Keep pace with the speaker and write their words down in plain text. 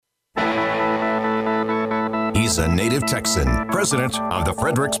He's a native Texan, president of the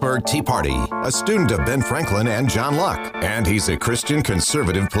Fredericksburg Tea Party, a student of Ben Franklin and John Locke, and he's a Christian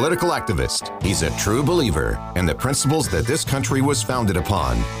conservative political activist. He's a true believer in the principles that this country was founded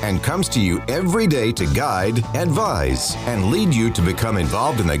upon and comes to you every day to guide, advise, and lead you to become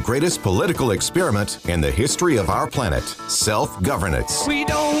involved in the greatest political experiment in the history of our planet, self-governance. We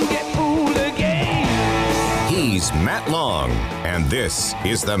don't get fooled again. He's Matt Long, and this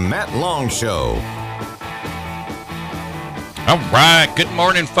is The Matt Long Show. All right. Good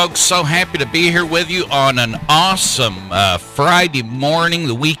morning, folks. So happy to be here with you on an awesome Friday morning,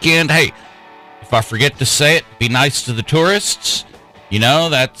 the weekend. Hey, if I forget to say it, be nice to the tourists. You know,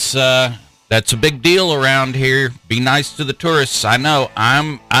 that's a big deal around here. Be nice to the tourists. I know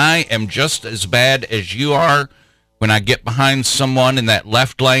I am just as bad as you are when I get behind someone in that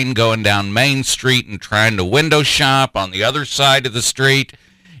left lane going down Main Street and trying to window shop on the other side of the street.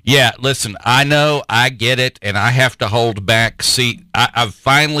 Yeah, listen, I know, I get it, and I have to hold back. See, I've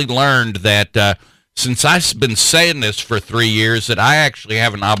finally learned that since I've been saying this for 3 years, that I actually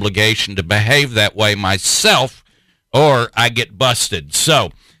have an obligation to behave that way myself, or I get busted.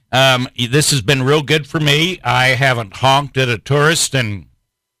 So this has been real good for me. I haven't honked at a tourist, and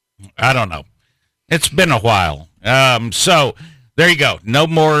I don't know. It's been a while. So there you go. No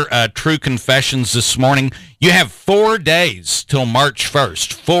more true confessions this morning. You have 4 days till March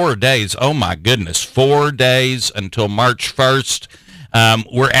 1st. 4 days. Oh, my goodness. 4 days until March 1st.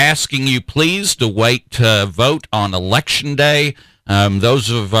 We're asking you, please, to wait to vote on Election Day. Those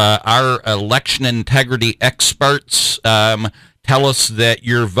of our election integrity experts tell us that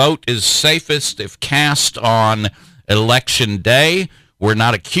your vote is safest if cast on Election Day. We're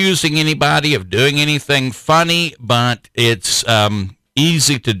not accusing anybody of doing anything funny, but it's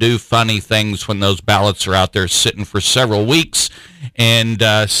easy to do funny things when those ballots are out there sitting for several weeks. And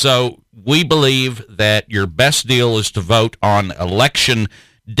so we believe that your best deal is to vote on Election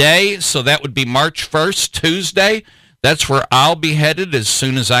Day. So that would be March 1st, Tuesday. That's where I'll be headed as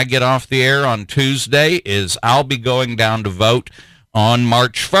soon as I get off the air on Tuesday, is I'll be going down to vote on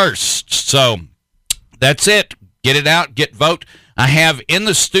March 1st. So that's it. Get it out, get vote. I have in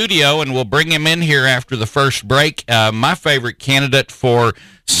the studio, and we'll bring him in here after the first break, my favorite candidate for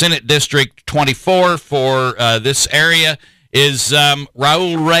Senate District 24 for this area is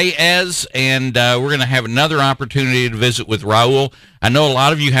Raul Reyes, and we're going to have another opportunity to visit with Raul. I know a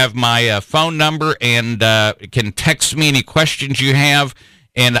lot of you have my phone number and can text me any questions you have,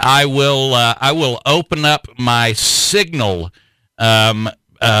 and I will open up my Signal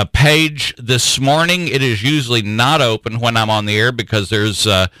page this morning. It is usually not open when I'm on the air because there's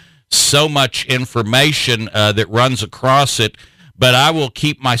so much information that runs across it, but I will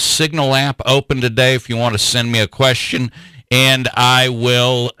keep my Signal app open today if you want to send me a question, and I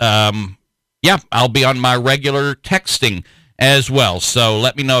will, I'll be on my regular texting as well, so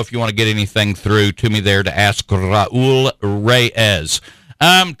let me know if you want to get anything through to me there to ask Raul Reyes.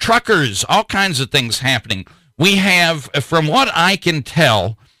 Truckers, all kinds of things happening. We have, from what I can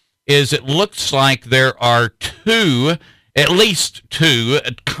tell, is it looks like there are at least two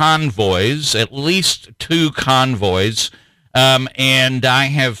convoys, and I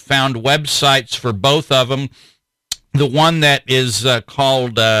have found websites for both of them. The one that is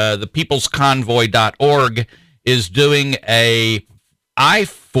called thepeoplesconvoy.org is doing a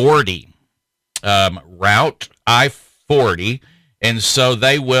I-40 route, I-40, and so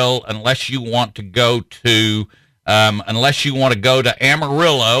they will, unless you want to go to Amarillo,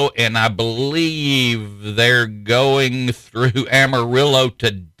 and I believe they're going through Amarillo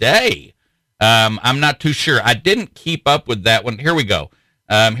today. I'm not too sure. I didn't keep up with that one. Here we go.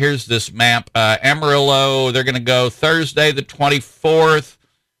 Here's this map. Amarillo, they're going to go Thursday the 24th,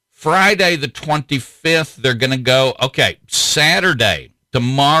 Friday the 25th, they're going to go, Saturday,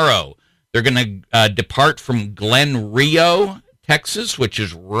 tomorrow, they're going to depart from Glen Rio, Texas, which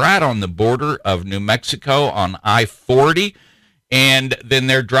is right on the border of New Mexico on I-40, and then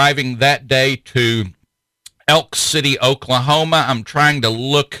they're driving that day to Elk City, Oklahoma. I'm trying to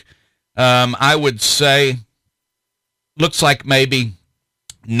look, I would say, looks like maybe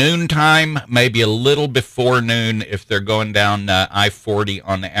noontime, maybe a little before noon if they're going down I-40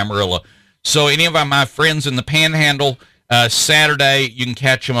 on the Amarillo. So any of my friends in the Panhandle, Saturday, you can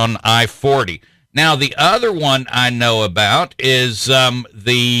catch them on I-40. Now, the other one I know about is let's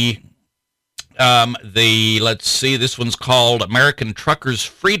see, this one's called American Truckers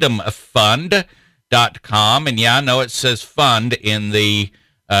Freedom Fund.com. And yeah, I know it says fund in the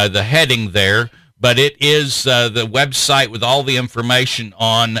heading there, but it is the website with all the information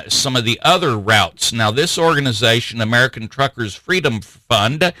on some of the other routes. Now, this organization, American Truckers Freedom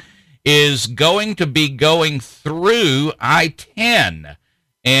Fund, is going to be going through I-10.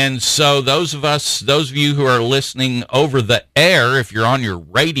 And so those of you who are listening over the air, if you're on your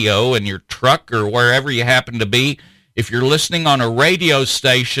radio in your truck or wherever you happen to be, if you're listening on a radio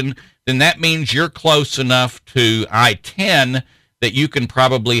station, then that means you're close enough to I-10 that you can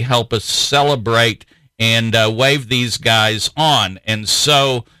probably help us celebrate and wave these guys on. And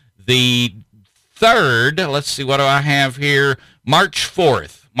so the 3rd, let's see, what do I have here? March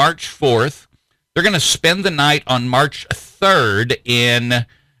 4th. They're going to spend the night on March 3rd in,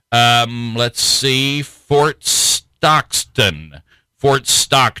 let's see, Fort Stockton. All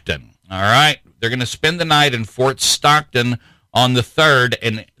right. They're going to spend the night in Fort Stockton on the 3rd,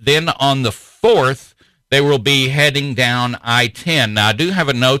 and then on the 4th, they will be heading down I-10. Now, I do have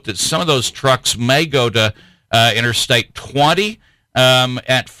a note that some of those trucks may go to Interstate 20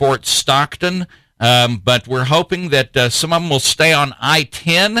 at Fort Stockton, but we're hoping that some of them will stay on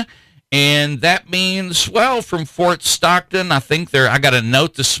I-10, and that means, well, from Fort Stockton, I got a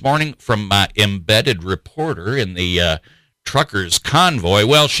note this morning from my embedded reporter in the Truckers Convoy.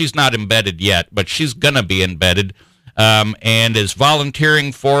 Well, she's not embedded yet, but she's going to be embedded, and is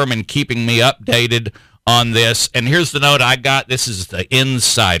volunteering for them and keeping me updated on this. And here's the note I got. This is the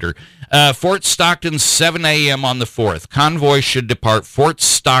insider. Fort Stockton, 7 a.m. on the 4th. Convoy should depart Fort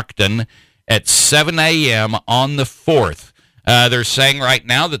Stockton at 7 a.m. on the 4th. They're saying right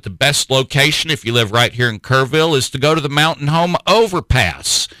now that the best location, if you live right here in Kerrville, is to go to the Mountain Home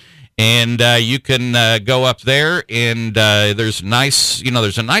Overpass. And you can go up there, and there's a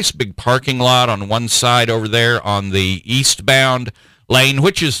nice big parking lot on one side over there on the eastbound lane,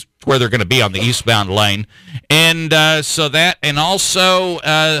 which is where they're going to be, on the eastbound lane. And so that, and also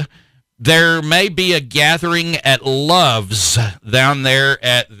there may be a gathering at Love's down there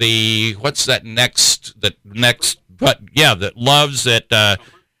at the, what's that next, that Love's at,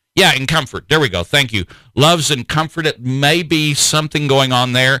 in Comfort. There we go. Thank you. Love's in Comfort. It may be something going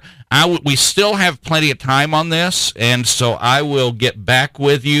on there. We still have plenty of time on this, and so I will get back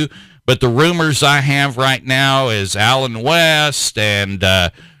with you. But the rumors I have right now is Alan West and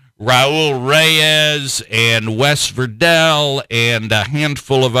Raul Reyes and Wes Verdell and a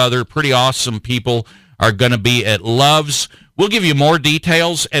handful of other pretty awesome people are going to be at Love's. We'll give you more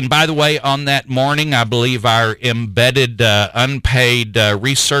details. And by the way, on that morning, I believe our embedded, unpaid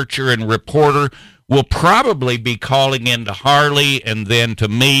researcher and reporter will probably be calling in to Harley and then to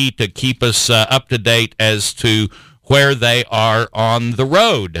me to keep us up to date as to where they are on the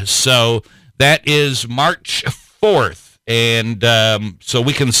road. So that is March 4th, and so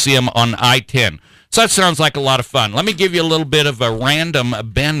we can see them on I-10. So that sounds like a lot of fun. Let me give you a little bit of a random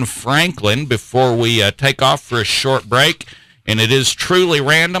Ben Franklin before we take off for a short break, and it is truly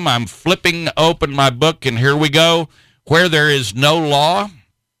random. I'm flipping open my book, and here we go. Where there is no law,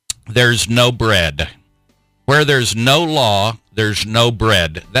 there's no bread. Where there's no law, there's no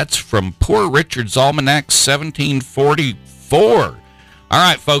bread. That's from Poor Richard's Almanac, 1744. All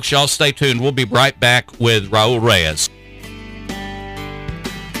right, folks, y'all stay tuned. We'll be right back with Raul Reyes.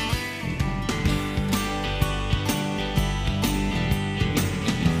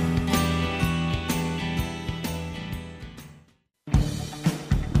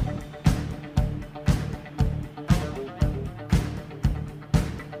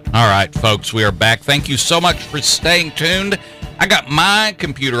 All right, folks, we are back. Thank you so much for staying tuned. I got my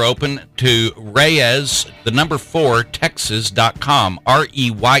computer open to Reyes, the number 4, Texas.com,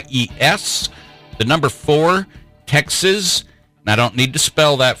 Reyes, the number 4, Texas. And I don't need to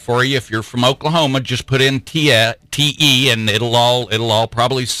spell that for you. If you're from Oklahoma, just put in T-E, and it'll all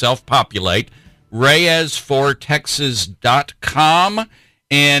probably self-populate. Reyes4Texas.com.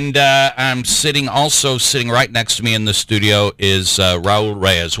 And I'm sitting right next to me in the studio is Raul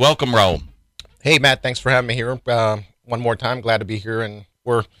Reyes. Welcome, Raul. Hey, Matt. Thanks for having me here one more time. Glad to be here. And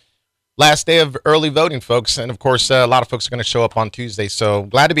we're last day of early voting, folks. And, of course, a lot of folks are going to show up on Tuesday. So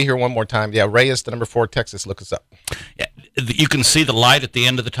glad to be here one more time. Yeah, Reyes, the number 4, Texas. Look us up. Yeah, you can see the light at the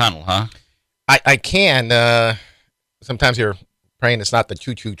end of the tunnel, huh? I can. Sometimes you're praying it's not the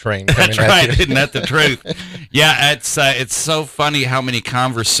choo-choo train coming. That's right. Isn't that the truth? Yeah, it's so funny how many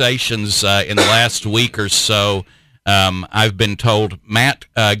conversations in the last week or so I've been told, Matt,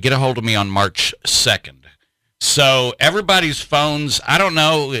 get a hold of me on March 2nd. So everybody's phones, I don't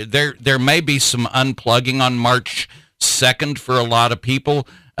know, there may be some unplugging on March 2nd for a lot of people,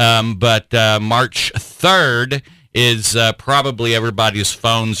 but March 3rd is probably everybody's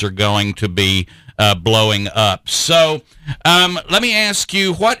phones are going to be blowing up. So let me ask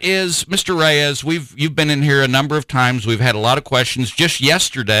you, what is, Mr. Reyes, you've been in here a number of times. We've had a lot of questions. Just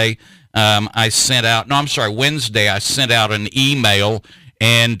yesterday, Wednesday, I sent out an email,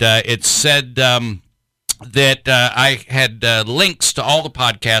 and it said that I had links to all the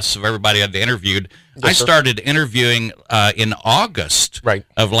podcasts of everybody I've interviewed. Yes, I sir. started interviewing in August Right.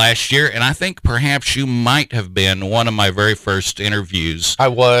 of last year, and I think perhaps you might have been one of my very first interviews.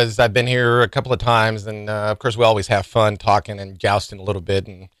 I've been here a couple of times, and of course we always have fun talking and jousting a little bit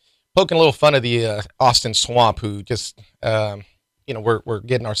and poking a little fun of the Austin Swamp, who just we're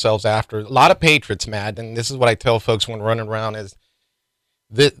getting ourselves after. A lot of patriots, Matt, and this is what I tell folks when running around is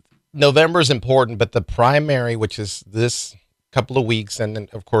that November is important, but the primary, which is this couple of weeks, and then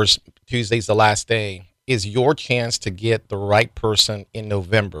of course Tuesday's the last day, is your chance to get the right person in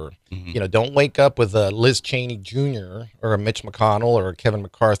November. Don't wake up with a Liz Cheney Jr. or a Mitch McConnell or a Kevin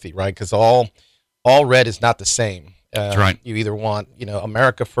McCarthy, right? Because all red is not the same. That's right. You either want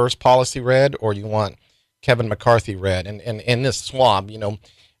America First policy red, or you want Kevin McCarthy red. And in this swamp,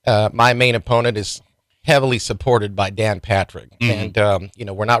 my main opponent is heavily supported by Dan Patrick. And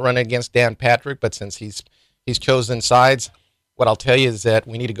we're not running against Dan Patrick, but since he's chosen sides, what I'll tell you is that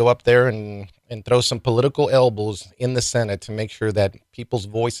we need to go up there and throw some political elbows in the Senate to make sure that people's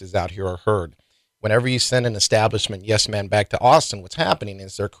voices out here are heard. Whenever you send an establishment yes man back to Austin, what's happening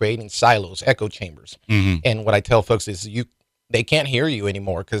is they're creating silos, echo chambers. And what I tell folks is they can't hear you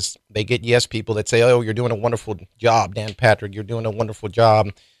anymore because they get yes people that say, oh, you're doing a wonderful job, Dan Patrick, you're doing a wonderful job,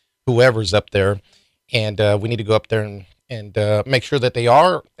 whoever's up there. And we need to go up there and make sure that they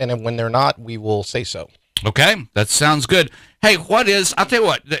are. And then when they're not, we will say so. Okay, that sounds good. Hey, I'll tell you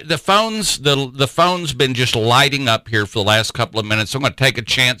what, the phone's been just lighting up here for the last couple of minutes. So I'm going to take a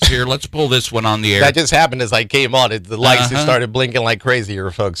chance here. Let's pull this one on the air. That just happened as I came on. The lights just started blinking like crazy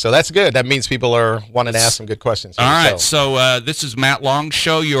here, folks. So that's good. That means people are wanting to ask some good questions here. All right, so this is Matt Long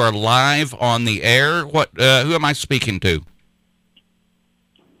Show. You are live on the air. Who am I speaking to?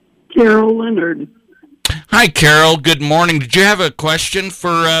 Carol Leonard. Hi, Carol. Good morning. Did you have a question for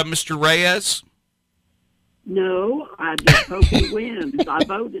Mr. Reyes? No, I just hope he wins. I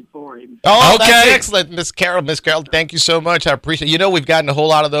voted for him. Oh, Okay. That's excellent, Miss Carol. Miss Carol, thank you so much. I appreciate it. We've gotten a whole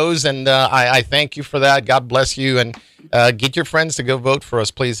lot of those, and I thank you for that. God bless you, and get your friends to go vote for us,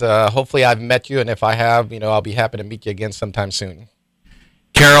 please. Hopefully I've met you, and if I have, I'll be happy to meet you again sometime soon.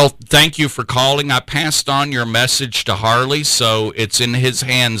 Carol, thank you for calling. I passed on your message to Harley, so it's in his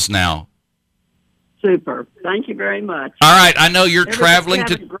hands now. Super. Thank you very much. All right, I know you're Everybody traveling have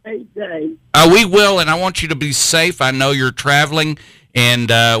to... a great day. We will, and I want you to be safe. I know you're traveling, and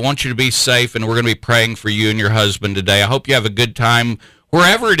I want you to be safe, and we're going to be praying for you and your husband today. I hope you have a good time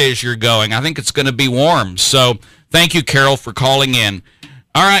wherever it is you're going. I think it's going to be warm. So thank you, Carol, for calling in.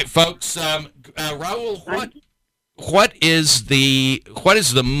 All right, folks. Raul, what is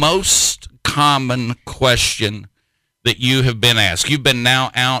the most common question that you have been asked? You've been now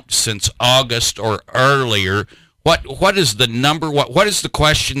out since August or earlier. What is the number? What is the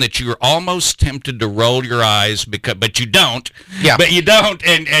question that you're almost tempted to roll your eyes but you don't? Yeah. But you don't,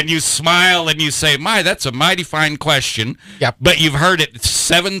 and you smile and you say, "My, that's a mighty fine question." Yeah. But you've heard it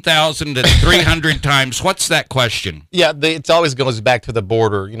 7,300 times. What's that question? Yeah, it always goes back to the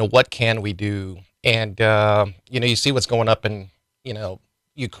border. What can we do? And you see what's going up in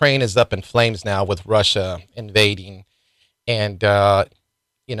Ukraine is up in flames now with Russia invading. And,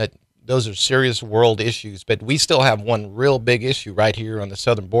 those are serious world issues, but we still have one real big issue right here on the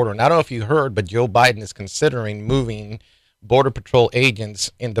southern border. And I don't know if you heard, but Joe Biden is considering moving Border Patrol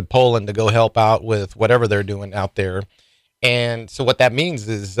agents into Poland to go help out with whatever they're doing out there. And so what that means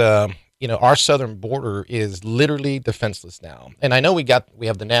is, our southern border is literally defenseless now. And I know we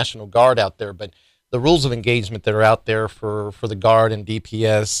have the National Guard out there, but the rules of engagement that are out there for the Guard and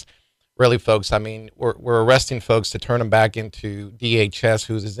DPS, really, folks, I mean, we're arresting folks to turn them back into DHS,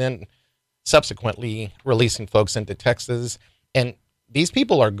 who is then subsequently releasing folks into Texas. And these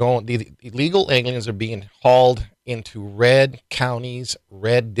people are the illegal aliens are being hauled into red counties,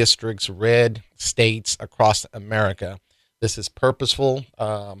 red districts, red states across America. This is purposeful,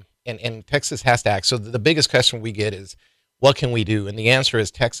 and Texas has to act. So the biggest question we get is, what can we do? And the answer is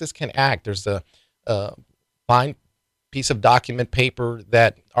Texas can act. There's a fine piece of document paper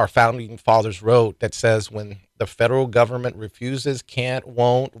that our founding fathers wrote that says when the federal government refuses, can't,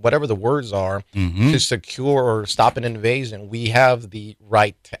 won't, whatever the words are, to secure or stop an invasion, we have the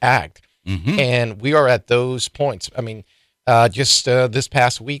right to act. And we are at those points. I mean, just this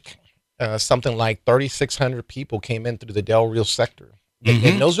past week, something like 3,600 people came in through the Del Rio sector.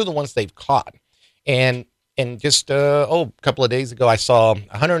 And those are the ones they've caught. And just a couple of days ago, I saw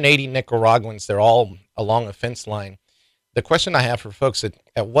 180 Nicaraguans. They're all along a fence line. The question I have for folks is,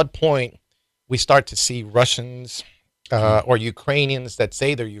 at what point we start to see Russians or Ukrainians that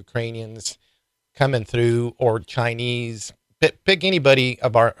say they're Ukrainians coming through, or Chinese pick anybody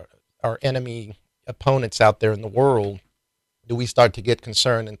of our enemy opponents out there in the world, do we start to get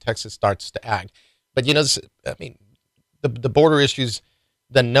concerned and Texas starts to act? But the border issues,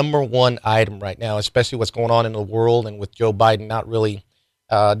 the number one item right now, especially what's going on in the world and with Joe Biden not really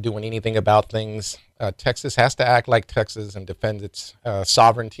doing anything about things. Texas has to act like Texas and defend its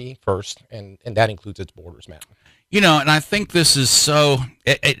sovereignty first, and that includes its borders, man. And I think this is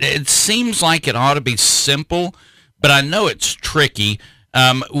it seems like it ought to be simple, but I know it's tricky.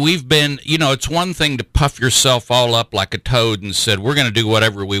 We've been, it's one thing to puff yourself all up like a toad and said, we're going to do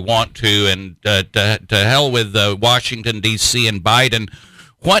whatever we want to, and to hell with Washington, D.C. and Biden.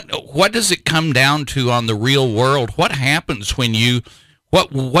 What does it come down to on the real world? What happens when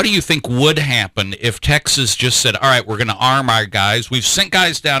what do you think would happen if Texas just said, all right, we're going to arm our guys? We've sent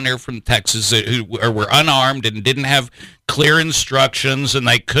guys down there from Texas who were unarmed and didn't have clear instructions and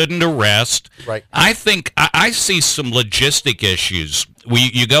they couldn't arrest. Right. I think I see some logistic issues.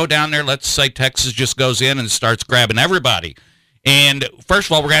 You go down there, let's say Texas just goes in and starts grabbing everybody. And first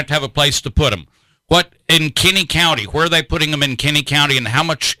of all, we're going to have a place to put them. What in Kinney County? Where are they putting them in Kinney County, and how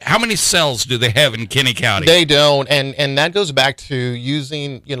many cells do they have in Kinney County? They don't, and that goes back to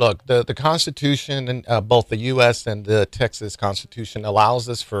using the Constitution, and both the U.S. and the Texas Constitution allows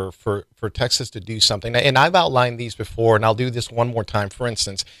us for Texas to do something. And I've outlined these before, and I'll do this one more time. For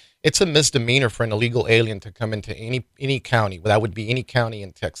instance, it's a misdemeanor for an illegal alien to come into any county. That would be any county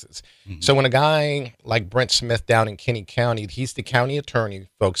in Texas. Mm-hmm. So when a guy like Brent Smith down in Kinney County, he's the county attorney,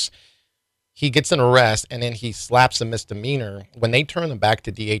 folks. He gets an arrest, and then he slaps a misdemeanor. When they turn them back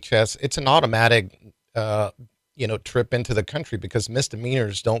to DHS, it's an automatic, trip into the country because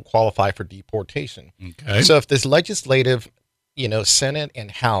misdemeanors don't qualify for deportation. Okay. So if this legislative, Senate and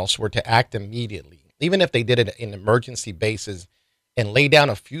House were to act immediately, even if they did it in an emergency basis and lay down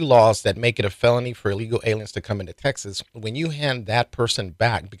a few laws that make it a felony for illegal aliens to come into Texas, when you hand that person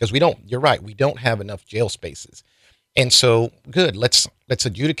back, because you're right, we don't have enough jail spaces. And so, good, let's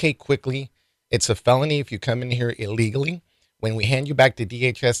adjudicate quickly. It's a felony if you come in here illegally. When we hand you back to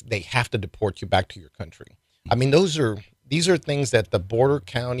DHS, they have to deport you back to your country. I mean, these are things that the border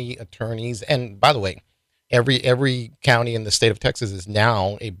county attorneys, and by the way, every county in the state of Texas is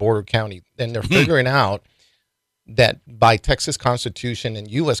now a border county. And they're figuring out that by Texas Constitution and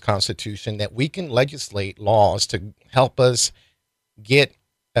U.S. Constitution that we can legislate laws to help us get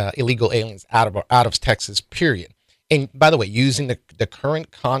illegal aliens out of Texas, period. And by the way, using the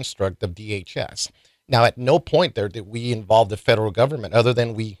current construct of DHS. Now, at no point there did we involve the federal government other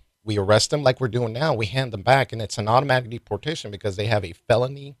than we arrest them like we're doing now. We hand them back, and it's an automatic deportation because they have a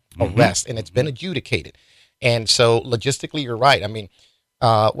felony arrest, and it's been adjudicated. And so logistically, you're right. I mean,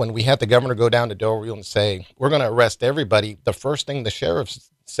 when we had the governor go down to Del Rio and say, we're going to arrest everybody, the first thing the sheriff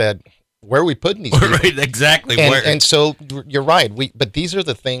said, where are we putting these people? Right, exactly. And so you're right. But these are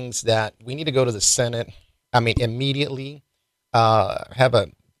the things that we need to go to the Senate. I mean, immediately have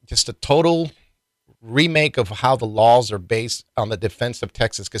just a total remake of how the laws are based on the defense of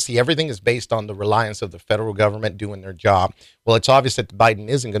Texas. Because, see, everything is based on the reliance of the federal government doing their job. Well, it's obvious that Biden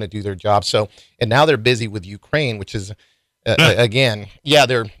isn't going to do their job. And now they're busy with Ukraine, which is, again,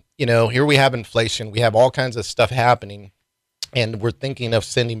 they're, here we have inflation. We have all kinds of stuff happening. And we're thinking of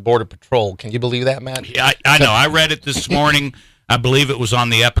sending Border Patrol. Can you believe that, Matt? Yeah, I know. I read it this morning. I believe it was on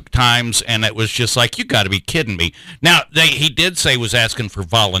the Epic Times, and it was just like, you got to be kidding me. Now, he did say he was asking for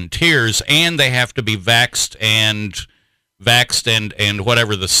volunteers, and they have to be vaxxed and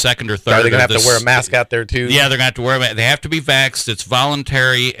whatever the second or third. Are they going to have to wear a mask out there too? Yeah, they're going to have to wear a mask. They have to be vaxxed. It's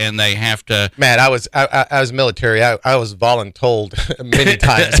voluntary, and they have to. Man, I was military. I was voluntold many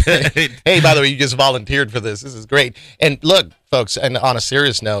times. Hey, by the way, you just volunteered for this. This is great. And look, folks, and on a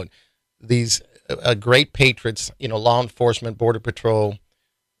serious note, these great patriots, law enforcement, Border Patrol,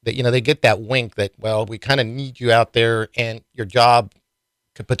 that, they get that wink that, well, we kind of need you out there and your job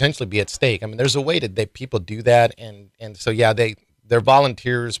could potentially be at stake. I mean, there's a way that people do that. And so, yeah, they're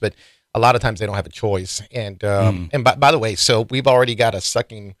volunteers, but a lot of times they don't have a choice. And, and by the way, so we've already got a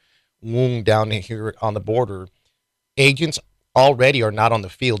sucking wound down here on the border. Agents already are not on the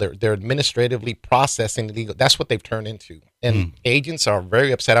field. They're administratively processing illegal. That's what they've turned into. And agents are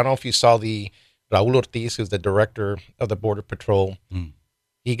very upset. I don't know if you saw Raul Ortiz, who's the director of the Border Patrol.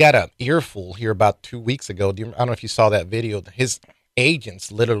 He got an earful here about 2 weeks ago. I don't know if you saw that video. His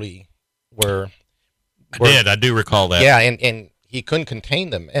agents literally were I do recall that. Yeah, and he couldn't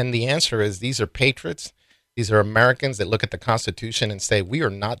contain them. And the answer is these are patriots. These are Americans that look at the Constitution and say, we are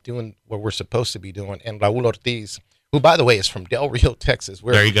not doing what we're supposed to be doing. And Raul Ortiz, who, by the way, is from Del Rio, Texas.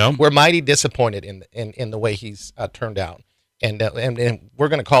 There you go. We're mighty disappointed in the way he's turned out. And we're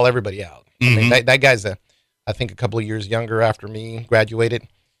going to call everybody out. I mean, that guy's I think a couple of years younger after me, graduated,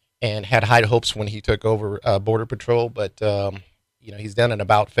 and had high hopes when he took over Border Patrol. But he's done an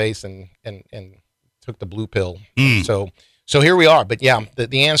about face and took the blue pill. So here we are. But yeah,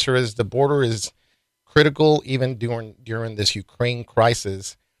 the answer is the border is critical even during this Ukraine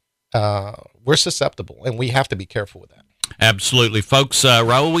crisis. We're susceptible, and we have to be careful with that. Absolutely, folks.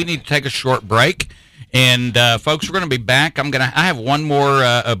 Raul, we need to take a short break, and folks, we're going to be back. I have one more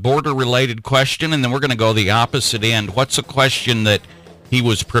border-related question, and then we're going to go the opposite end. What's a question that he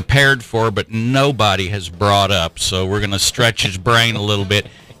was prepared for, but nobody has brought up? So we're going to stretch his brain a little bit.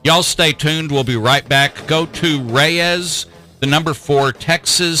 Y'all stay tuned. We'll be right back. Go to Reyes, the number 4,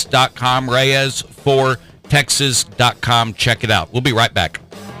 Texas.com, Reyes4Texas.com. Check it out. We'll be right back.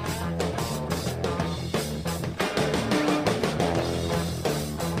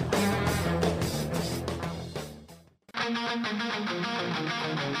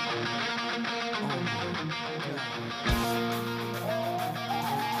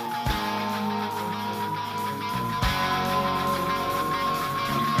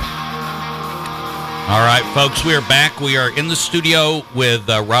 All right, folks, we are back. We are in the studio with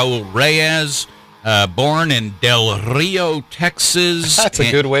Raul Reyes, born in Del Rio, Texas. That's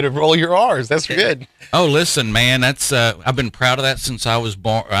a good way to roll your R's. That's good. Oh, listen, man, that's I've been proud of that since I was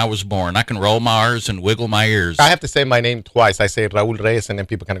born. I can roll my R's and wiggle my ears. I have to say my name twice. I say Raul Reyes, and then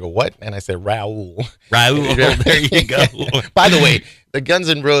people kind of go, what? And I say Raul. Raul, there you go. By the way, the Guns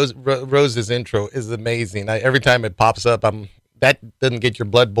N' Roses intro is amazing. Every time it pops up, that doesn't get your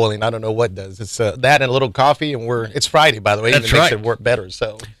blood boiling. I don't know what does. It's that and a little coffee, and it's Friday, by the way. That's and it makes it work better.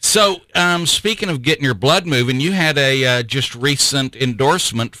 So speaking of getting your blood moving, you had a just recent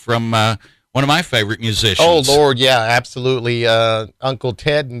endorsement from one of my favorite musicians. Oh, Lord, yeah, absolutely. Uncle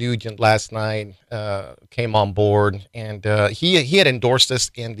Ted Nugent last night came on board, and he had endorsed us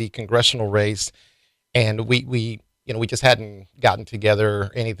in the congressional race, and we just hadn't gotten together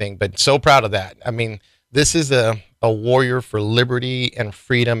or anything, but so proud of that. I mean, this is a warrior for liberty and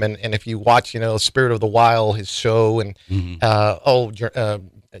freedom, and if you watch, Spirit of the Wild, his show, and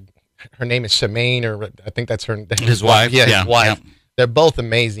her name is Shemaine, or I think that's his wife. Yeah, his wife. Yeah. They're both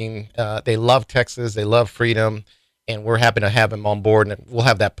amazing. They love Texas. They love freedom, and we're happy to have him on board. And we'll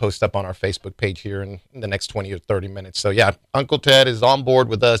have that post up on our Facebook page here in the next 20 or 30 minutes. So, yeah, Uncle Ted is on board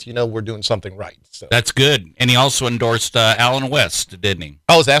with us. We're doing something right. So that's good. And he also endorsed Alan West, didn't he?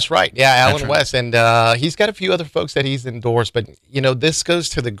 Oh, that's right. Yeah, Alan West. And he's got a few other folks that he's endorsed. But, this goes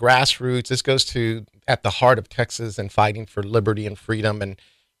to the grassroots. This goes to at the heart of Texas and fighting for liberty and freedom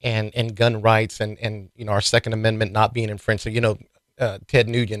and gun rights and our Second Amendment not being infringed. So, Ted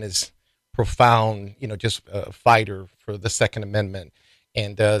Nugent is profound, just a fighter for the Second Amendment.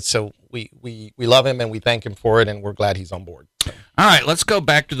 And so we love him and we thank him for it, and we're glad he's on board. All right, let's go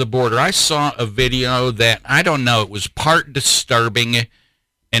back to the border. I saw a video that, I don't know, it was part disturbing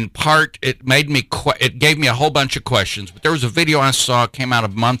and part, it gave me a whole bunch of questions. But there was a video I saw, came out a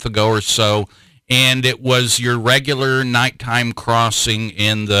month ago or so, and it was your regular nighttime crossing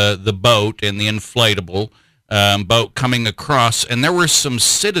in the boat, in the inflatable boat coming across, and there were some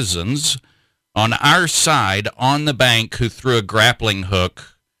citizens on our side on the bank who threw a grappling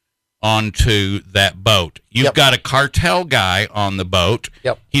hook onto that boat. You've got a cartel guy on the boat.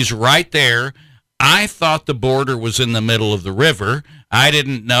 Yep. He's right there. I thought the border was in the middle of the river. I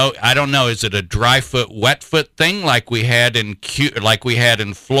didn't know. I don't know. Is it a dry foot, wet foot thing like we had in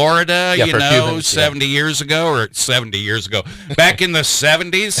Florida? Yeah, for Cubans, 70 years ago, or 70 years ago, back in the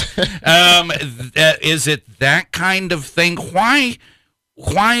 70s. Is it that kind of thing? Why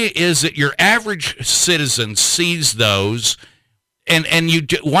is it your average citizen sees those, and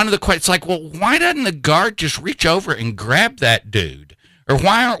one of the questions like, well, why doesn't the guard just reach over and grab that dude? Or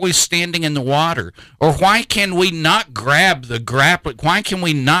why aren't we standing in the water? Or why can we not grab the grappling? Why can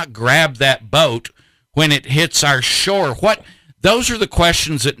we not grab that boat when it hits our shore? Those are the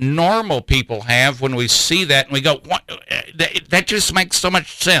questions that normal people have when we see that, and we go, what? That just makes so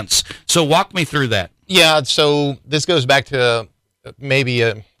much sense. So walk me through that. Yeah, so this goes back to maybe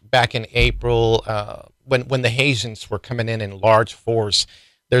back in April when the Haitians were coming in large force.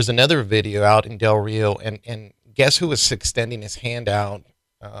 There's another video out in Del Rio, and guess who was extending his hand out?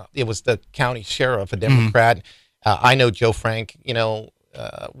 It was the county sheriff, a Democrat. I know Joe Frank. You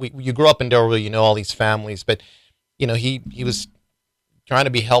grew up in Del Rio, you know all these families, but he was trying to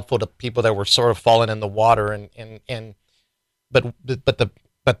be helpful to people that were sort of falling in the water,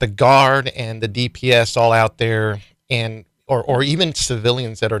 but the guard and the DPS all out there, or even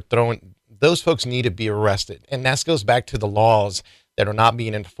civilians that are throwing, those folks need to be arrested, and that goes back to the laws that are not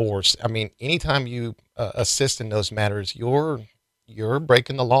being enforced. I mean, anytime you assist in those matters, you're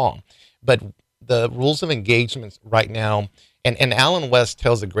breaking the law. But the rules of engagement right now, and Alan West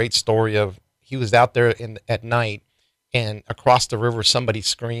tells a great story of he was out there at night, and across the river somebody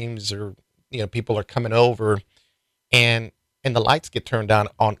screams, or people are coming over, and the lights get turned on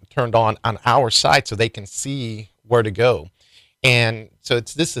our side so they can see where to go. And so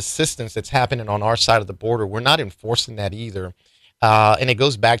it's this assistance that's happening on our side of the border. We're not enforcing that either. And it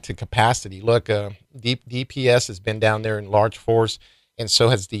goes back to capacity. Look, DPS has been down there in large force, and so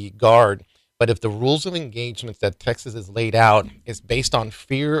has the Guard. But if the rules of engagement that Texas has laid out is based on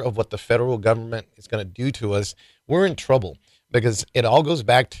fear of what the federal government is going to do to us, we're in trouble, because it all goes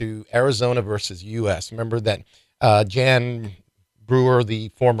back to Arizona versus U.S. Remember that Jan Brewer, the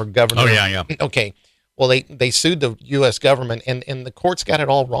former governor? Oh, yeah. Okay. Well, they sued the U.S. government, and the courts got it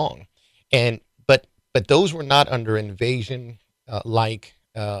all wrong. But those were not under invasion like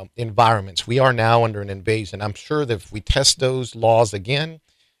environments. We are now under an invasion. I'm sure that if we test those laws again,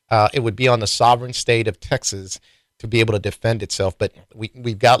 it would be on the sovereign state of Texas to be able to defend itself. But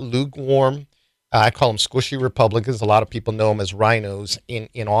we've got lukewarm, I call them squishy Republicans. A lot of people know them as rhinos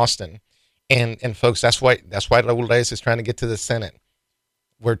in Austin. And folks, that's why Raul Reyes is trying to get to the Senate.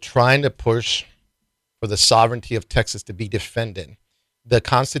 We're trying to push for the sovereignty of Texas to be defended. The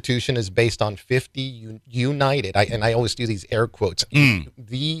Constitution is based on 50 united, and I always do these air quotes,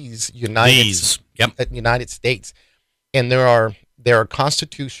 these United States. And there are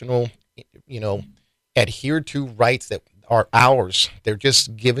constitutional, adhered to rights that are ours. They're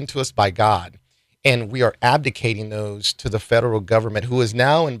just given to us by God. And we are abdicating those to the federal government, who is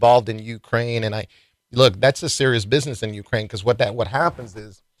now involved in Ukraine. And look, that's a serious business in Ukraine, because what happens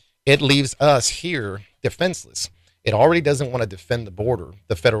is it leaves us here defenseless. It already doesn't want to defend the border,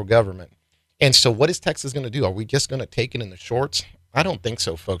 the federal government. And so what is Texas going to do? Are we just going to take it in the shorts? I don't think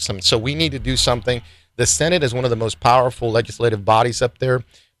so, folks. So we need to do something. The Senate is one of the most powerful legislative bodies up there.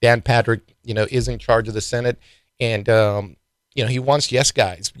 Dan Patrick, is in charge of the Senate. And, he wants yes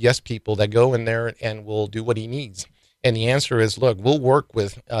guys, yes people that go in there and will do what he needs. And the answer is, look, we'll work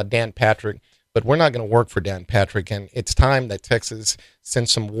with Dan Patrick, but we're not going to work for Dan Patrick. And it's time that Texas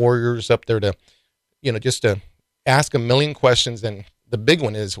sends some warriors up there to, just to ask a million questions. And the big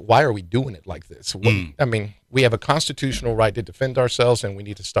one is, why are we doing it like this? I mean, we have a constitutional right to defend ourselves, and we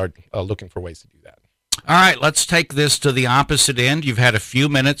need to start looking for ways to do that. All right, let's take this to the opposite end. You've had a few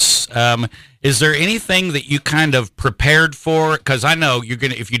minutes. Is there anything that you kind of prepared for? Because I know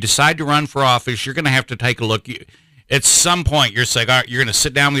if you decide to run for office, you're going to have to take a look. At some point, you're saying, all right, you're going to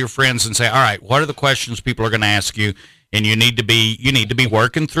sit down with your friends and say, all right, what are the questions people are going to ask you? And you need to be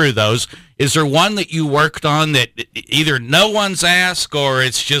working through those. Is there one that you worked on that either no one's asked, or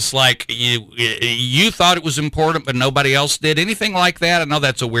it's just like you thought it was important but nobody else did? Anything like that? I know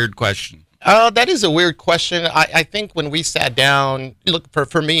that's a weird question. That is a weird question. I think when we sat down, look,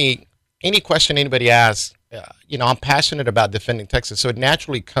 for me, any question anybody asks, I'm passionate about defending Texas. So it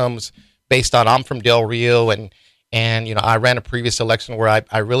naturally comes based on, I'm from Del Rio, and I ran a previous election where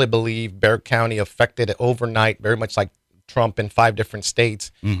I really believe Bexar County affected overnight, very much like Trump in 5 different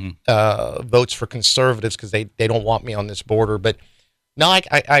states, votes for conservatives because they don't want me on this border. But no,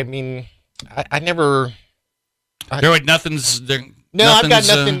 I mean, I never. There was nothing's there. No, I've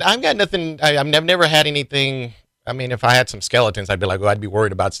got nothing. I've never had anything. I mean, if I had some skeletons, I'd be like, well, I'd be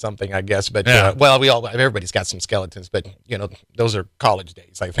worried about something, I guess. But yeah. Everybody's got some skeletons, but those are college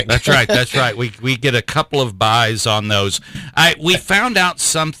days, I think. That's right. We get a couple of buys on those. We found out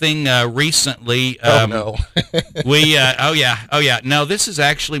something recently. Oh no. Oh yeah. No, this is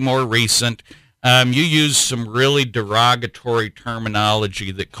actually more recent. You used some really derogatory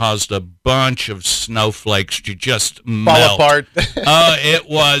terminology that caused a bunch of snowflakes to just melt. Fall apart. It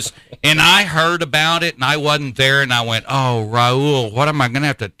was, and I heard about it, and I wasn't there, and I went, oh, Raul, what am I going to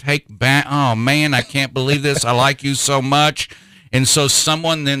have to take back? Oh, man, I can't believe this. I like you so much. And so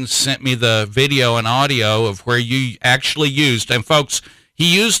someone then sent me the video and audio of where you actually used, and folks,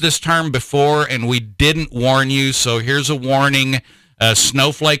 he used this term before, and we didn't warn you, so here's a warning.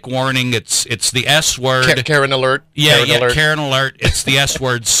 Snowflake warning. It's the S word. Karen alert. Karen alert. It's the S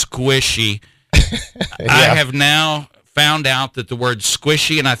word, squishy. Yeah. I have now found out that the word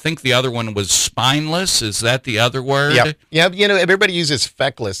squishy, and I think the other one was spineless. Is that the other word? Yeah. Everybody uses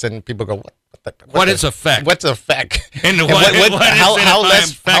feckless, and people go, what is a feck? What's a feck? And how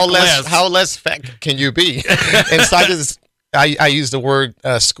less feck can you be? And so I use the word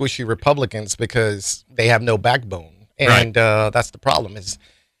squishy Republicans because they have no backbone. And that's the problem.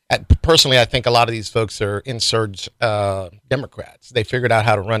 Personally, I think a lot of these folks are insurged Democrats. They figured out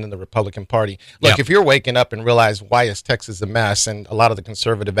how to run in the Republican Party. Look, if you're waking up and realize why is Texas a mess, and a lot of the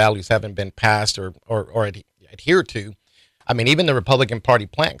conservative values haven't been passed or adhered to, I mean, even the Republican Party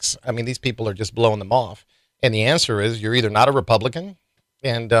planks, I mean, these people are just blowing them off. And the answer is you're either not a Republican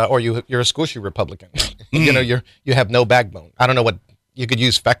and or you're a squishy Republican. You know, you have no backbone. I don't know what you could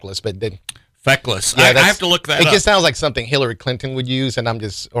use feckless, but then Feckless. yeah, I have to look that up. It up. just sounds like something Hillary Clinton would use, and I'm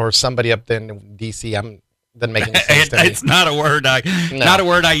just or somebody up there in D.C. Doesn't make any sense to me. It's not a word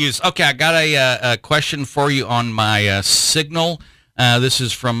I use. Okay, I got a question for you on my Signal. This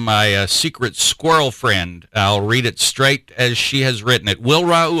is from my secret squirrel friend. I'll read it straight as she has written it. Will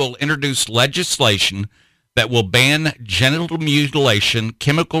Raul introduce legislation that will ban genital mutilation,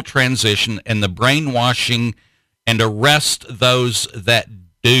 chemical transition, and the brainwashing, and arrest those that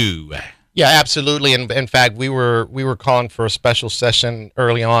do? Yeah, absolutely. And in fact, we were calling for a special session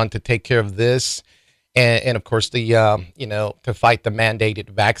early on to take care of this, and of course the to fight the mandated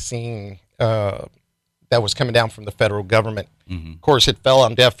vaccine that was coming down from the federal government. Mm-hmm. Of course, it fell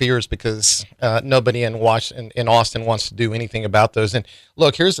on deaf ears because nobody in Austin wants to do anything about those. And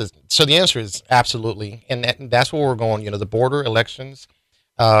look, so the answer is absolutely, and that's where we're going. You know, the border elections.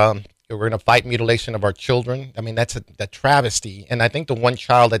 We're going to fight mutilation of our children. I mean, that's a travesty. And I think the one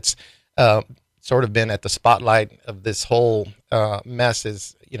child that's sort of been at the spotlight of this whole mess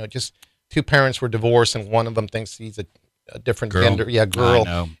is, just two parents were divorced and one of them thinks he's a different girl. Gender. Yeah, girl. I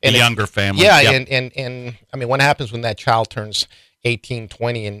know. And younger family. Yeah, yep. and I mean, what happens when that child turns 18,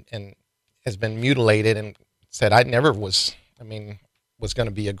 20 and has been mutilated and said, I never was going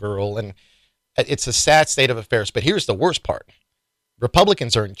to be a girl. And it's a sad state of affairs. But here's the worst part.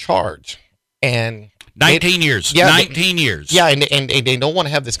 Republicans are in charge. And 19 years. Yeah, 19 years. Yeah, and they don't want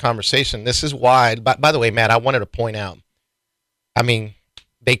to have this conversation. This is why, by the way, Matt, I wanted to point out, I mean,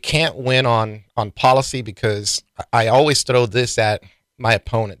 they can't win on policy because I always throw this at my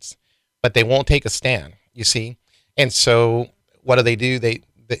opponents, but they won't take a stand, you see? And so what do? They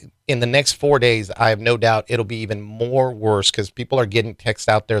in the next 4 days, I have no doubt it'll be even more worse because people are getting texts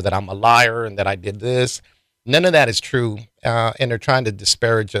out there that I'm a liar and that I did this. None of that is true, and they're trying to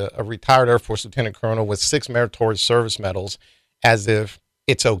disparage a retired Air Force lieutenant colonel with 6 meritorious service medals as if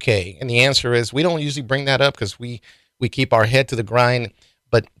it's okay. And the answer is we don't usually bring that up because we keep our head to the grind.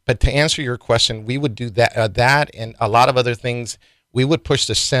 But to answer your question, we would do that and a lot of other things. We would push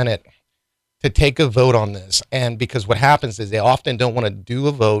the Senate to take a vote on this. And because what happens is they often don't want to do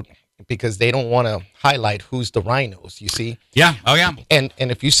a vote because they don't want to highlight who's the rhinos, you see? Yeah. Oh, yeah. And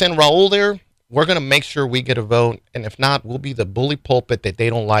if you send Raul there, we're going to make sure we get a vote. And if not, we'll be the bully pulpit that they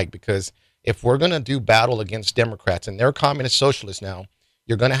don't like. Because if we're going to do battle against Democrats, and they're communist socialists now,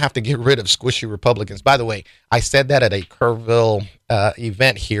 you're going to have to get rid of squishy Republicans. By the way, I said that at a Kerrville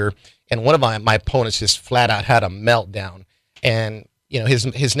event here, and one of my opponents just flat out had a meltdown. And,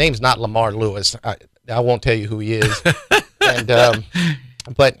 his name's not Lamar Lewis. I won't tell you who he is. And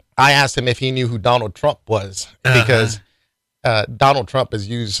but I asked him if he knew who Donald Trump was because Donald Trump has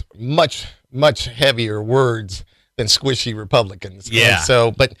used much heavier words than squishy Republicans. Yeah. And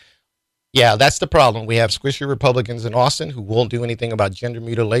so, but yeah, that's the problem. We have squishy Republicans in Austin who won't do anything about gender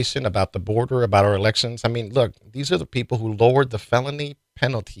mutilation, about the border, about our elections. I mean, look, these are the people who lowered the felony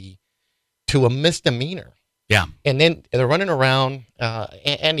penalty to a misdemeanor. Yeah. And then they're running around,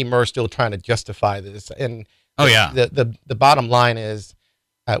 Andy Murr's still trying to justify this. And the bottom line is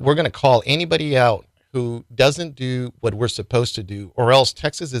we're going to call anybody out who doesn't do what we're supposed to do, or else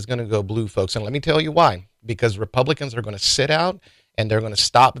Texas is going to go blue, folks. And let me tell you why. Because Republicans are going to sit out and they're going to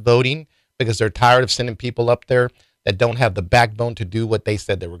stop voting because they're tired of sending people up there that don't have the backbone to do what they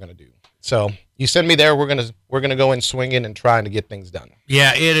said they were going to do. So you send me there, we're gonna go in swinging and trying to get things done.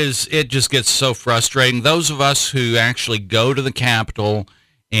 Yeah, it is. It just gets so frustrating. Those of us who actually go to the Capitol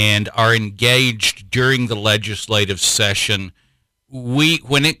and are engaged during the legislative session,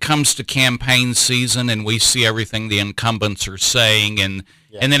 when it comes to campaign season and we see everything the incumbents are saying and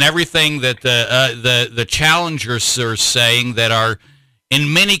then everything that the challengers are saying that are,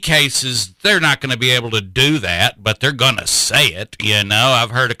 in many cases, they're not going to be able to do that, but they're going to say it.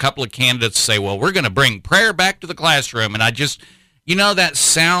 I've heard a couple of candidates say, well, we're going to bring prayer back to the classroom. And I just, that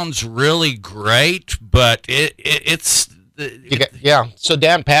sounds really great, but it's... So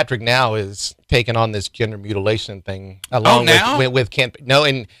Dan Patrick now is taking on this gender mutilation thing along with Kent. No,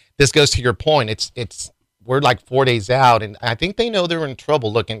 and this goes to your point. It's we're like 4 days out, and I think they know they're in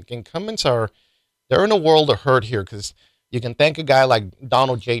trouble. Look, incumbents they're in a world of hurt here because you can thank a guy like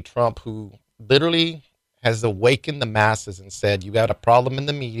Donald J. Trump who literally has awakened the masses and said, you got a problem in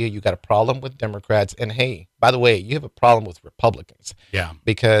the media, you got a problem with Democrats, and hey, by the way, you have a problem with Republicans. Yeah.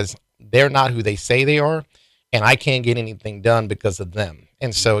 Because they're not who they say they are, and I can't get anything done because of them.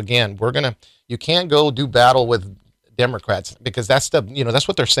 And so again, you can't go do battle with Democrats, because that's that's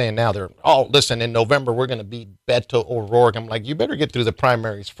what they're saying now. They're, oh, listen, in November we're going to beat Beto O'Rourke. I'm like, you better get through the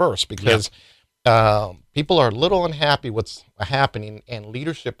primaries first, because people are a little unhappy what's happening, and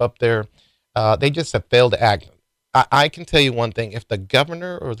leadership up there, they just have failed to act. I can tell you one thing: if the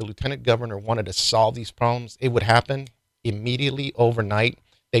governor or the lieutenant governor wanted to solve these problems, it would happen immediately, overnight.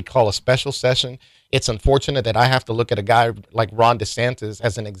 They'd call a special session. It's unfortunate that I have to look at a guy like Ron DeSantis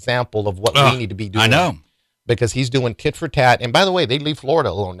as an example of what we need to be doing. I know. Because he's doing tit for tat. And by the way, they leave Florida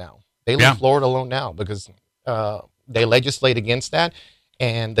alone now. They leave Florida alone now because they legislate against that.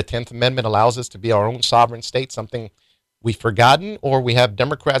 And the 10th Amendment allows us to be our own sovereign state, something we've forgotten, or we have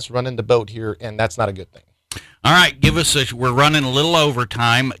Democrats running the boat here, and that's not a good thing. All right, we're running a little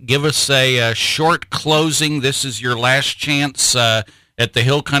overtime. Give us a short closing. This is your last chance at the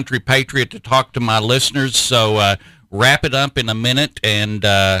Hill Country Patriot to talk to my listeners. So wrap it up in a minute and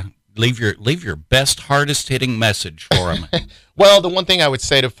leave your best, hardest hitting message for them. Well, the one thing I would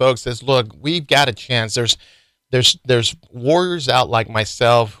say to folks is, look, we've got a chance. There's warriors out like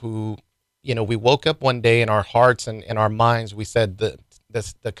myself who, we woke up one day in our hearts and in our minds. We said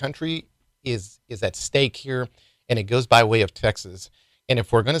the country is at stake here, and it goes by way of Texas. And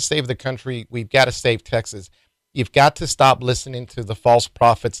if we're going to save the country, we've got to save Texas. You've got to stop listening to the false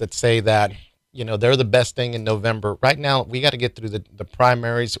prophets that say that, they're the best thing in November. Right now, we got to get through the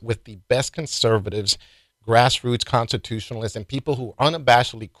primaries with the best conservatives, grassroots constitutionalists, and people who are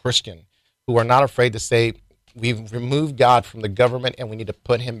unabashedly Christian, who are not afraid to say, we've removed God from the government and we need to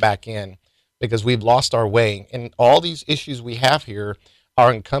put him back in because we've lost our way. And all these issues we have here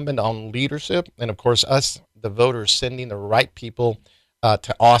are incumbent on leadership and, of course, us, the voters, sending the right people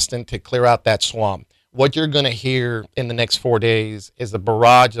to Austin to clear out that swamp. What you're going to hear in the next 4 days is a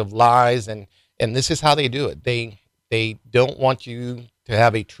barrage of lies, and this is how they do it. They don't want you to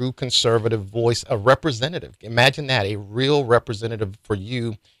have a true conservative voice, a representative. Imagine that, a real representative for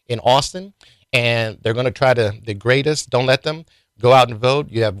you in Austin, and they're going to try to degrade us. Don't let them. Go out and vote.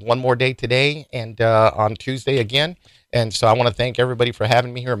 You have one more day today and on Tuesday again. And so I want to thank everybody for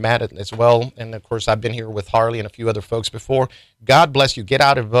having me here, Matt, as well. And, of course, I've been here with Harley and a few other folks before. God bless you. Get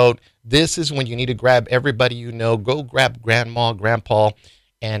out and vote. This is when you need to grab everybody you know. Go grab grandma, grandpa,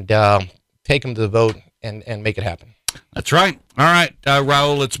 and take them to the vote and make it happen. That's right. All right,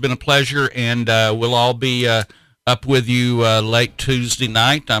 Raul, it's been a pleasure, and we'll all be up with you late Tuesday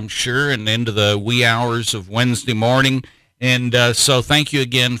night, I'm sure, and into the wee hours of Wednesday morning. And so thank you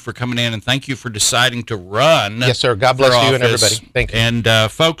again for coming in, and thank you for deciding to run. Yes, sir. God bless you and everybody. Thank you.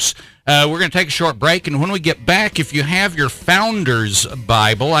 And, folks, we're going to take a short break, and when we get back, if you have your Founder's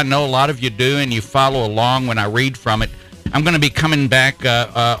Bible, I know a lot of you do, and you follow along when I read from it, I'm going to be coming back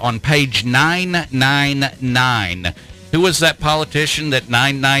on page 999. Who was that politician, that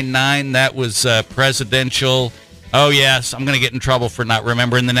 999? That was presidential. Oh, yes, I'm going to get in trouble for not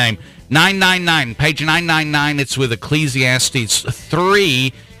remembering the name. 999, page 999, it's with Ecclesiastes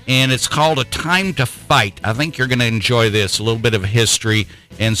 3, and it's called A Time to Fight. I think you're going to enjoy this, a little bit of history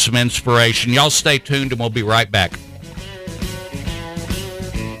and some inspiration. Y'all stay tuned, and we'll be right back.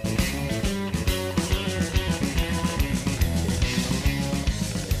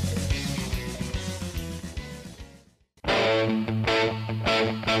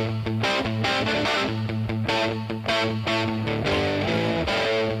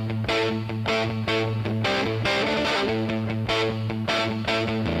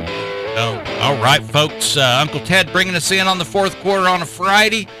 All right, folks, Uncle Ted bringing us in on the fourth quarter on a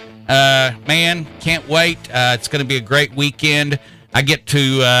Friday. Man, can't wait. It's going to be a great weekend.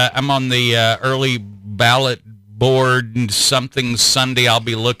 I'm on the early ballot board and something Sunday. I'll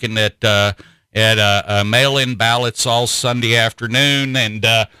be looking at mail-in ballots all Sunday afternoon.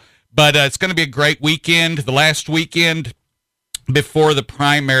 But it's going to be a great weekend, the last weekend before the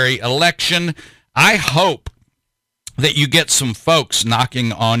primary election. I hope that you get some folks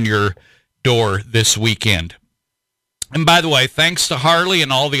knocking on your door this weekend. And by the way, thanks to Harley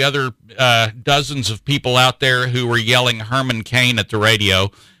and all the other dozens of people out there who were yelling Herman Cain at the radio.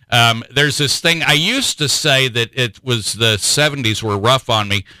 There's this thing, I used to say that it was the 70s were rough on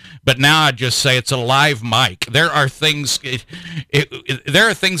me, but now I just say it's a live mic. There are things there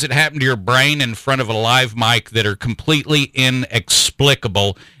are things that happen to your brain in front of a live mic that are completely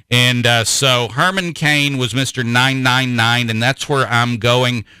inexplicable. And so Herman Cain was Mr. 999, and that's where I'm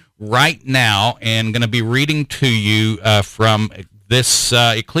going right now, and going to be reading to you from this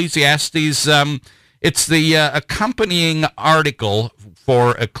Ecclesiastes. It's the accompanying article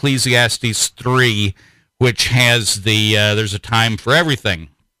for Ecclesiastes 3, which has there's a time for everything.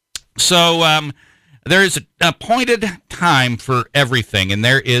 So There is an appointed time for everything, and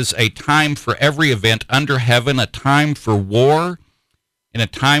there is a time for every event under heaven, a time for war and a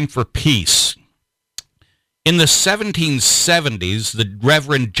time for peace. In the 1770s, the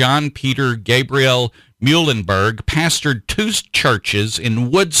Reverend John Peter Gabriel Muhlenberg pastored two churches in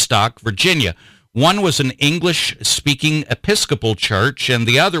Woodstock, Virginia. One was an English-speaking Episcopal church, and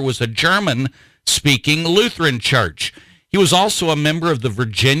the other was a German-speaking Lutheran church. He was also a member of the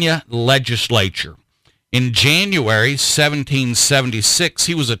Virginia legislature. In January 1776,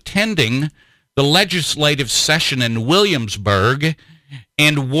 he was attending the legislative session in Williamsburg,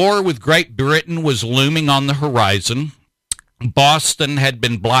 and war with Great Britain was looming on the horizon. Boston had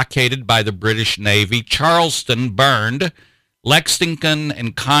been blockaded by the British Navy, Charleston burned, Lexington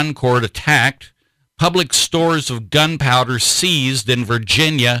and Concord attacked, public stores of gunpowder seized in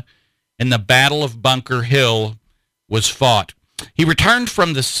Virginia, and the Battle of Bunker Hill was fought. He returned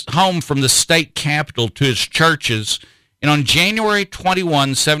home from the state capital to his churches, and on January 21,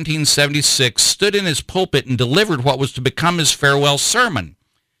 1776, stood in his pulpit and delivered what was to become his farewell sermon.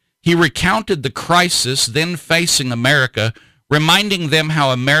 He recounted the crisis then facing America, reminding them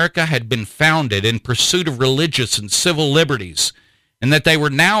how America had been founded in pursuit of religious and civil liberties, and that they were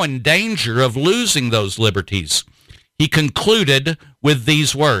now in danger of losing those liberties. He concluded with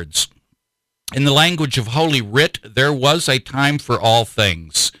these words: "In the language of Holy Writ, there was a time for all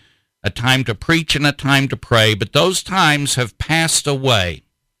things, a time to preach and a time to pray, but those times have passed away."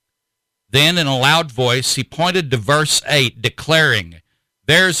 Then, in a loud voice, he pointed to verse 8, declaring,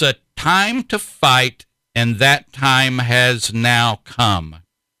 "There's a time to fight, and that time has now come."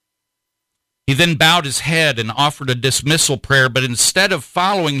 He then bowed his head and offered a dismissal prayer, but instead of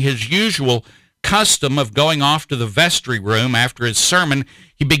following his usual custom of going off to the vestry room after his sermon,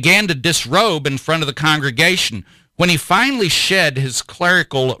 he began to disrobe in front of the congregation. When he finally shed his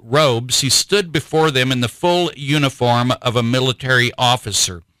clerical robes, he stood before them in the full uniform of a military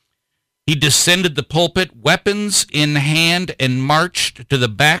officer. He descended the pulpit, weapons in hand, and marched to the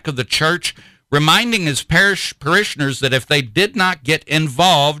back of the church, reminding his parishioners that if they did not get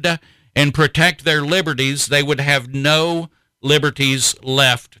involved and protect their liberties, they would have no liberties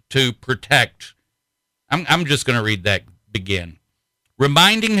left to protect. I'm just going to read that begin.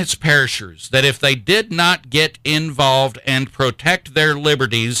 Reminding his parishioners that if they did not get involved and protect their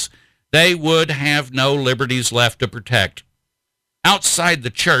liberties, they would have no liberties left to protect. Outside the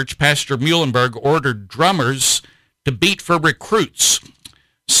church, Pastor Muhlenberg ordered drummers to beat for recruits.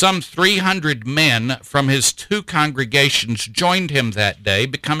 Some 300 men from his two congregations joined him that day,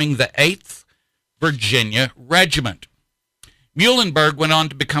 becoming the 8th Virginia Regiment. Muhlenberg went on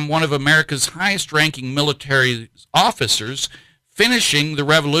to become one of America's highest-ranking military officers, finishing the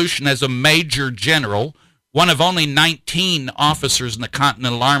Revolution as a Major General, one of only 19 officers in the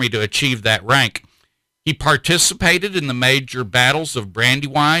Continental Army to achieve that rank. He participated in the major battles of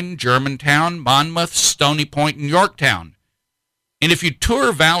Brandywine, Germantown, Monmouth, Stony Point, and Yorktown. And if you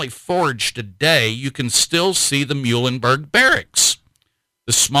tour Valley Forge today, you can still see the Muhlenberg Barracks,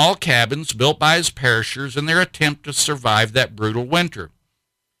 the small cabins built by his parishioners in their attempt to survive that brutal winter.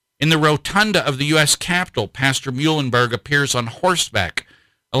 In the rotunda of the U.S. Capitol, Pastor Muhlenberg appears on horseback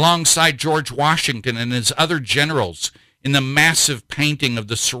alongside George Washington and his other generals in the massive painting of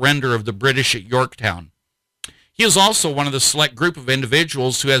the surrender of the British at Yorktown. He is also one of the select group of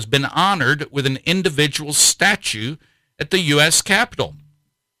individuals who has been honored with an individual statue at the U.S. Capitol.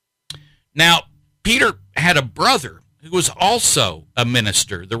 Now, Peter had a brother who was also a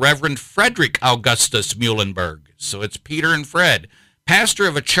minister, the Reverend Frederick Augustus Muhlenberg. So it's Peter and Fred. Pastor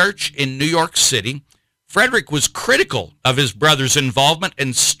of a church in New York City, Frederick was critical of his brother's involvement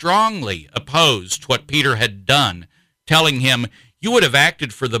and strongly opposed what Peter had done, telling him, "You would have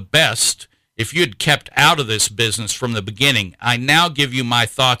acted for the best if you had kept out of this business from the beginning. I now give you my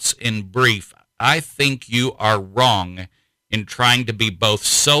thoughts in brief. I think you are wrong in trying to be both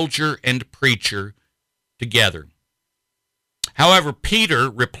soldier and preacher together." However, Peter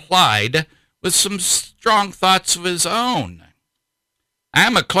replied with some strong thoughts of his own. "I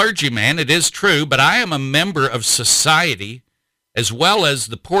am a clergyman, it is true, but I am a member of society as well as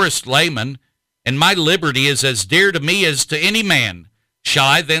the poorest layman, and my liberty is as dear to me as to any man. Shall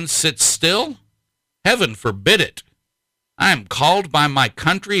I then sit still? Heaven forbid it. I am called by my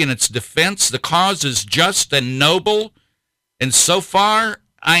country in its defense. The cause is just and noble, and so far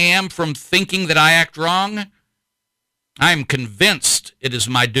I am from thinking that I act wrong, I am convinced it is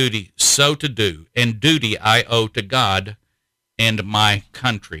my duty so to do, and duty I owe to God and my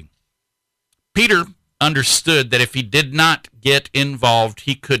country." Peter understood that if he did not get involved,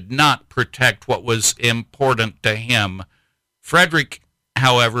 he could not protect what was important to him. Frederick,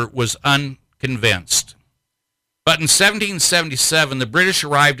 however, was convinced. But in 1777, the British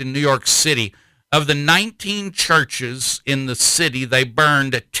arrived in New York City. Of the 19 churches in the city, they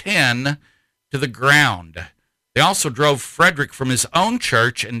burned 10 to the ground. They also drove Frederick from his own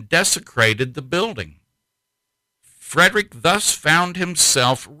church and desecrated the building. Frederick thus found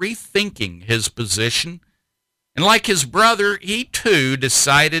himself rethinking his position, and like his brother, he too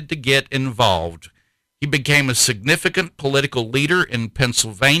decided to get involved. He became a significant political leader in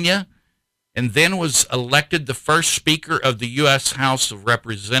Pennsylvania and then was elected the first Speaker of the U.S. House of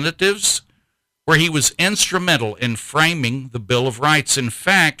Representatives, where he was instrumental in framing the Bill of Rights. In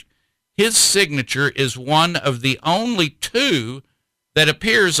fact, his signature is one of the only two that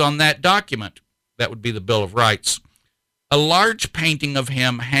appears on that document. That would be the Bill of Rights. A large painting of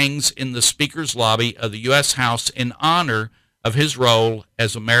him hangs in the Speaker's lobby of the U.S. House in honor of his role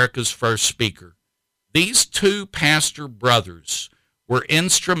as America's first Speaker. These two pastor brothers were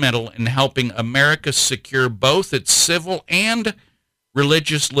instrumental in helping America secure both its civil and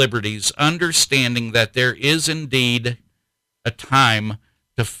religious liberties, understanding that there is indeed a time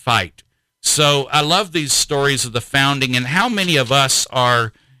to fight. So I love these stories of the founding, and how many of us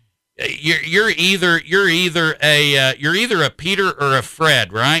are you're either a Peter or a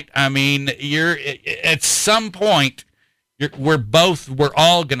Fred, right? I mean, you're at some point we're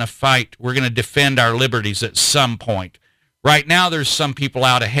all going to fight. We're going to defend our liberties at some point. Right now there's some people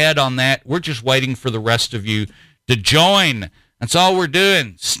out ahead on that. We're just waiting for the rest of you to join. That's all we're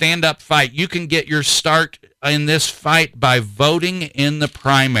doing. Stand up, fight. You can get your start in this fight by voting in the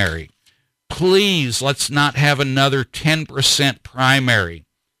primary. Please, let's not have another 10% primary.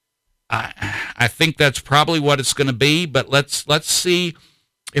 I think that's probably what it's going to be, but let's see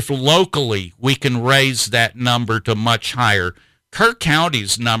if locally we can raise that number to much higher. Kerr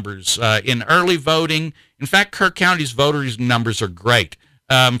County's numbers in early voting, in fact, Kerr County's voters' numbers are great.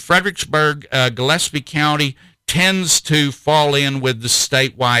 Fredericksburg, Gillespie County tends to fall in with the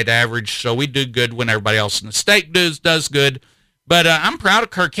statewide average, so we do good when everybody else in the state does good. But I'm proud of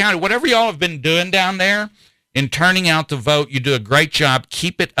Kerr County. Whatever y'all have been doing down there in turning out the vote, you do a great job.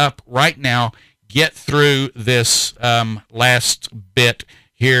 Keep it up right now. Get through this last bit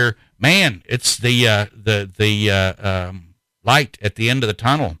here. Man, it's the light at the end of the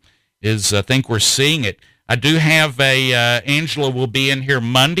tunnel. I think we're seeing it. I do have Angela will be in here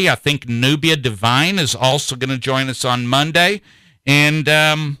Monday. I think Nubia Divine is also going to join us on Monday.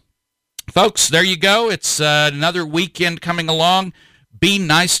 And folks, there you go. It's another weekend coming along. Be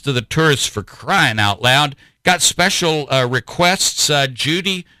nice to the tourists, for crying out loud. Got special requests.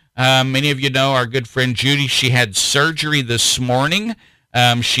 Judy, many of you know our good friend Judy. She had surgery this morning.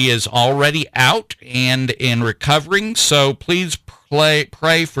 She is already out and in recovering. So please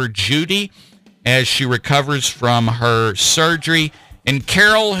pray for Judy as she recovers from her surgery. And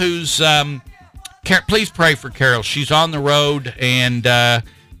Carol, please pray for Carol. She's on the road and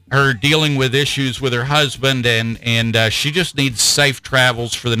her dealing with issues with her husband, and she just needs safe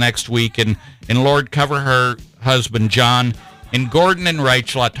travels for the next week. And Lord, cover her husband, John, and Gordon and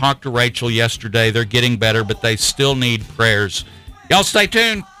Rachel. I talked to Rachel yesterday. They're getting better, but they still need prayers. Y'all stay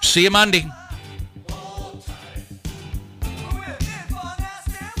tuned. See you Monday.